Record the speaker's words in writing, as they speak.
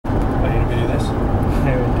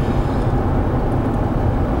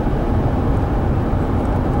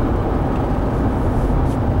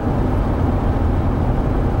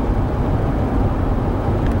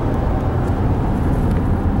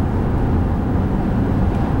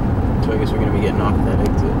guess we're going to be getting off at that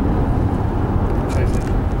exit.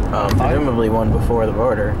 Presumably one before the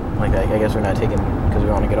border. Like, I guess we're not taking, because we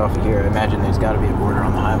want to get off of here. I imagine there's got to be a border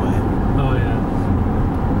on the highway. Oh, yeah.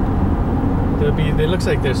 There looks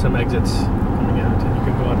like there's some exits coming out, and you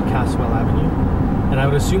can go on Caswell Avenue. And I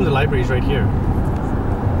would assume the library is right here.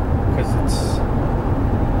 Because it's...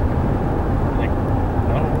 like,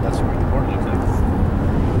 no, that's where the border looks like.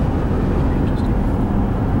 Interesting.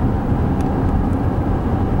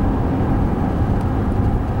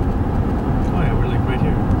 Oh, yeah, we're like right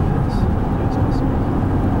here. That's awesome.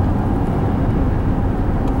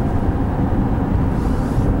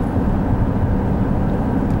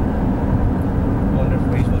 I wonder if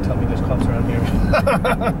Waze will tell me there's cops around here.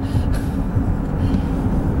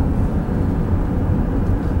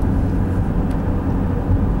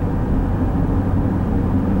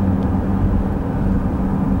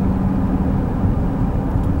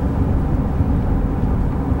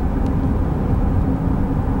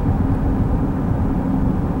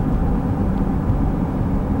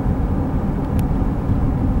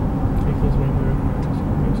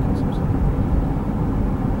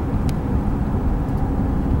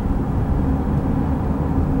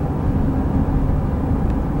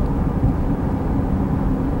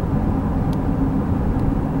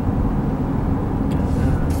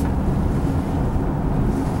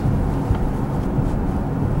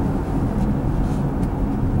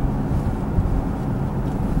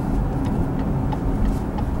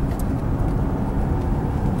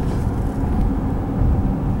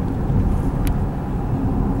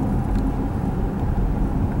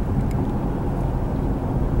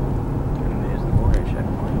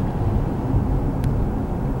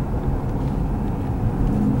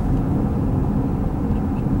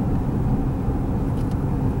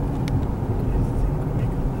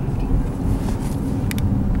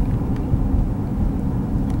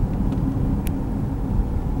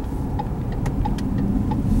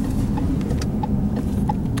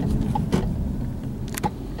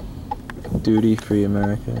 Duty Free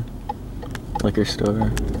America liquor store. There's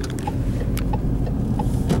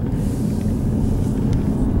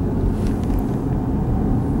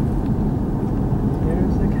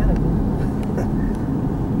the cannibal.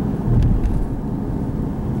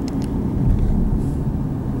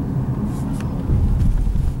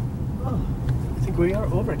 Oh, I think we are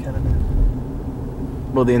over Canada.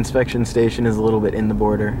 Well, the inspection station is a little bit in the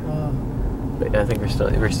border, Oh. but I think we're still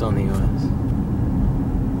in the U.S.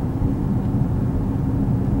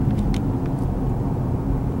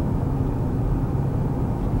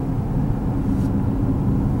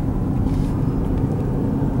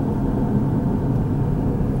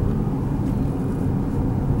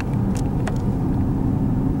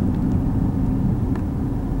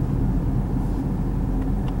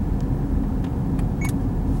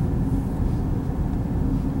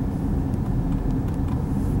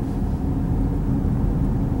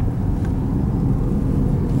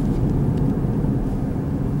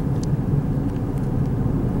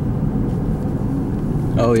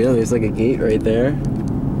 Oh yeah, there's like a gate right there.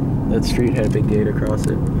 That street had a big gate across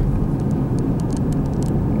it.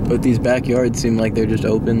 But these backyards seem like they're just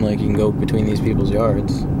open, like you can go between these people's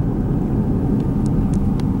yards.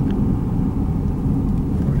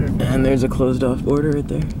 And there's a closed off border right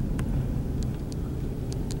there.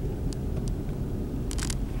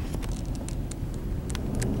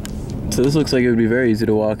 So this looks like it would be very easy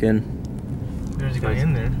to walk in. There's a guy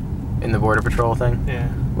in there. In the border patrol thing?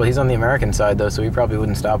 Yeah. Well, he's on the American side, though, so he probably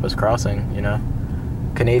wouldn't stop us crossing, you know?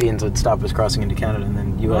 Canadians would stop us crossing into Canada, and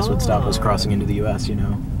then U.S. would stop us crossing into the U.S., you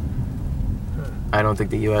know? Huh. I don't think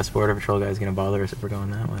the U.S. Border Patrol guy's gonna bother us if we're going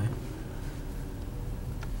that way.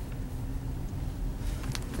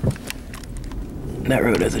 That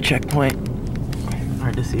road has a checkpoint.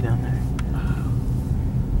 Hard to see down there.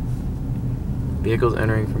 Vehicles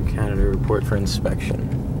entering from Canada report for inspection.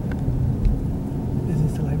 Is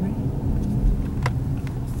this the library?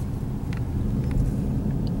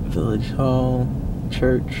 Village Hall,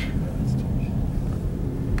 church.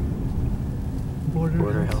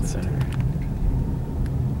 Border Health Center.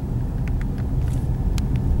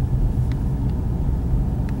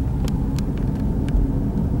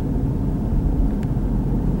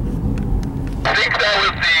 I think that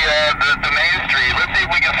was the main street. Let's see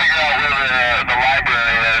if we can figure out where the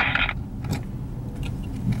library is.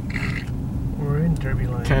 We're in Derby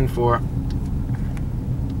Line. 10-4.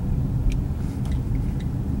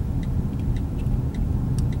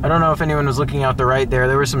 I don't know if anyone was looking out the right there.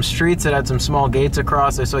 There were some streets that had some small gates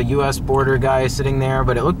across. I saw a U.S. border guy sitting there,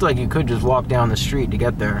 but it looked like you could just walk down the street to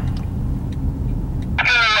get there.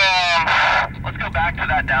 Let's go back to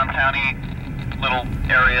that downtown-y little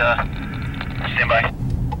area. Stand by.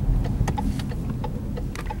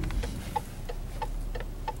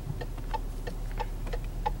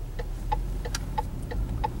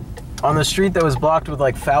 On the street that was blocked with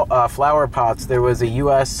like flower pots, there was a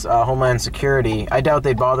U.S. Homeland Security. I doubt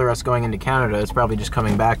they'd bother us going into Canada. It's probably just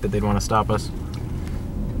coming back that they'd want to stop us.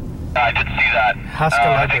 I did see that.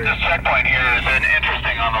 I think Library. this checkpoint here is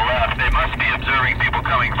interesting on the left. They must be observing people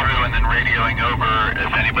coming through and then radioing over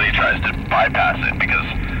if anybody tries to bypass it, because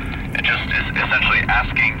it just is essentially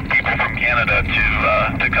asking people from Canada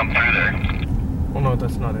to come through there. Oh no,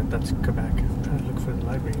 that's not it. That's Quebec. I'm trying to look for the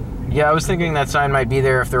library. Yeah, I was thinking that sign might be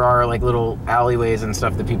there if there are like little alleyways and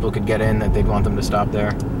stuff that people could get in, that they'd want them to stop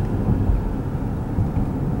there.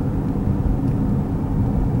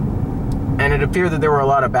 And it appeared that there were a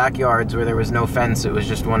lot of backyards where there was no fence. It was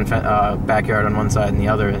just one backyard on one side and the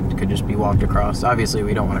other. It could just be walked across. Obviously,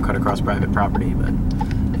 we don't want to cut across private property, but...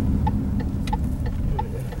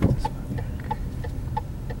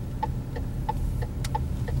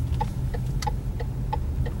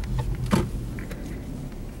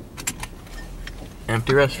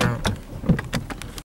 Empty restaurant.